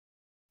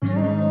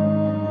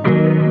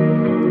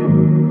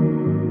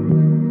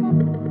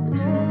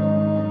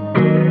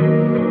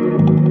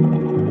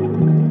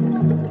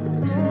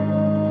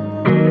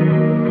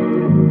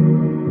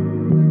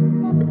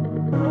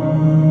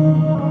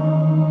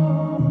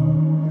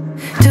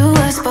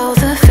us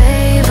both a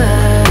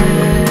favor.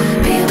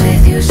 Being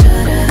with you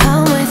should've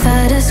come with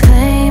a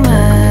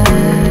disclaimer.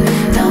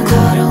 Don't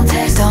call, don't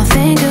text, don't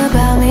think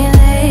about me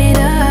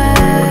later.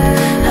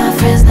 Not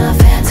friends, not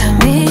fan, to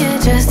me you're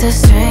just a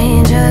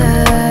stranger.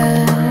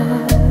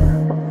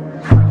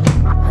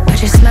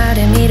 But you smiled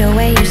at me the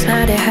way you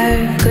smiled at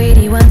her.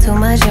 Greedy one too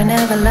much, you'll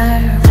never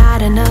learn.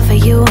 Not enough for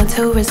you, I'm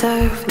too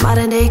reserved.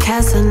 Modern day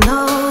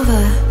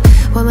Casanova,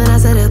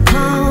 womanizer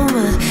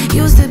diploma.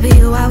 Used to be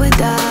who I would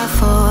die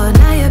for.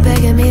 Now you're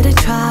begging me to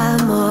try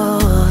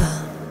more.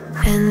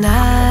 And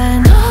I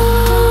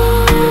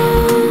know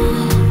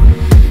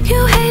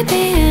you hate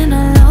being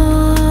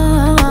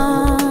alone,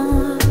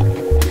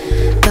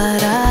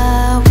 but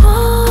I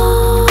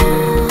won't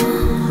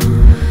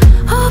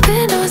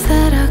open doors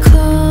that are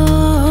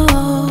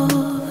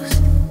closed.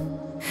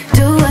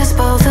 Do us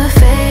both a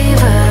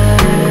favor.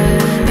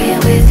 Being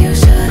with you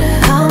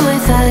should've come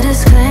with a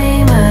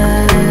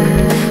disclaimer.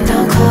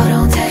 Don't call,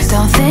 don't text,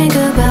 don't think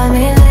about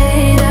me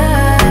later.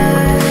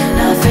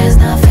 Not friends,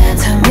 not fan,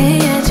 to me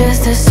you're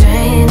just a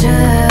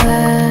stranger.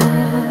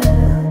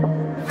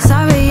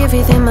 Sorry if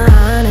you think my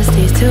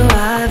honesty's too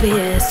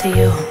obvious to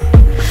you.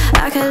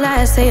 I could lie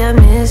and say I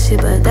miss you,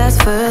 but that's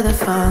further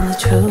from the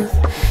truth.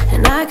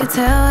 And I could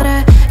tell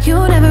that you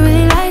never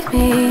really like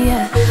me,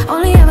 yeah.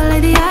 Only ever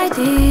like the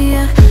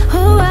idea.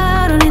 Oh,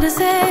 I don't need to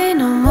say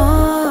no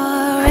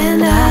more.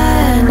 And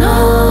I know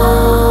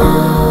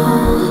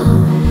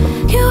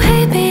you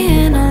hate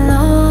being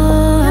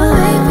alone,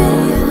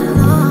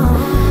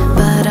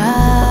 but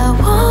I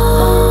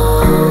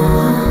won't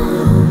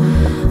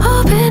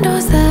open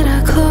doors that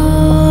are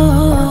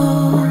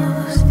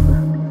closed.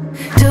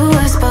 Do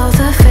us both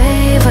a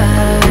favor.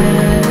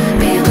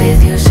 Being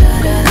with you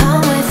should've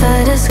come with a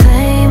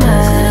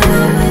disclaimer.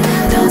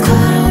 Don't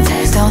call, don't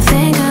text, don't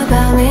think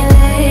about me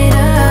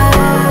later.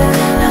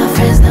 Not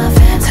friends, not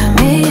fan, to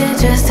me you're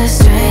just a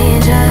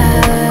stranger.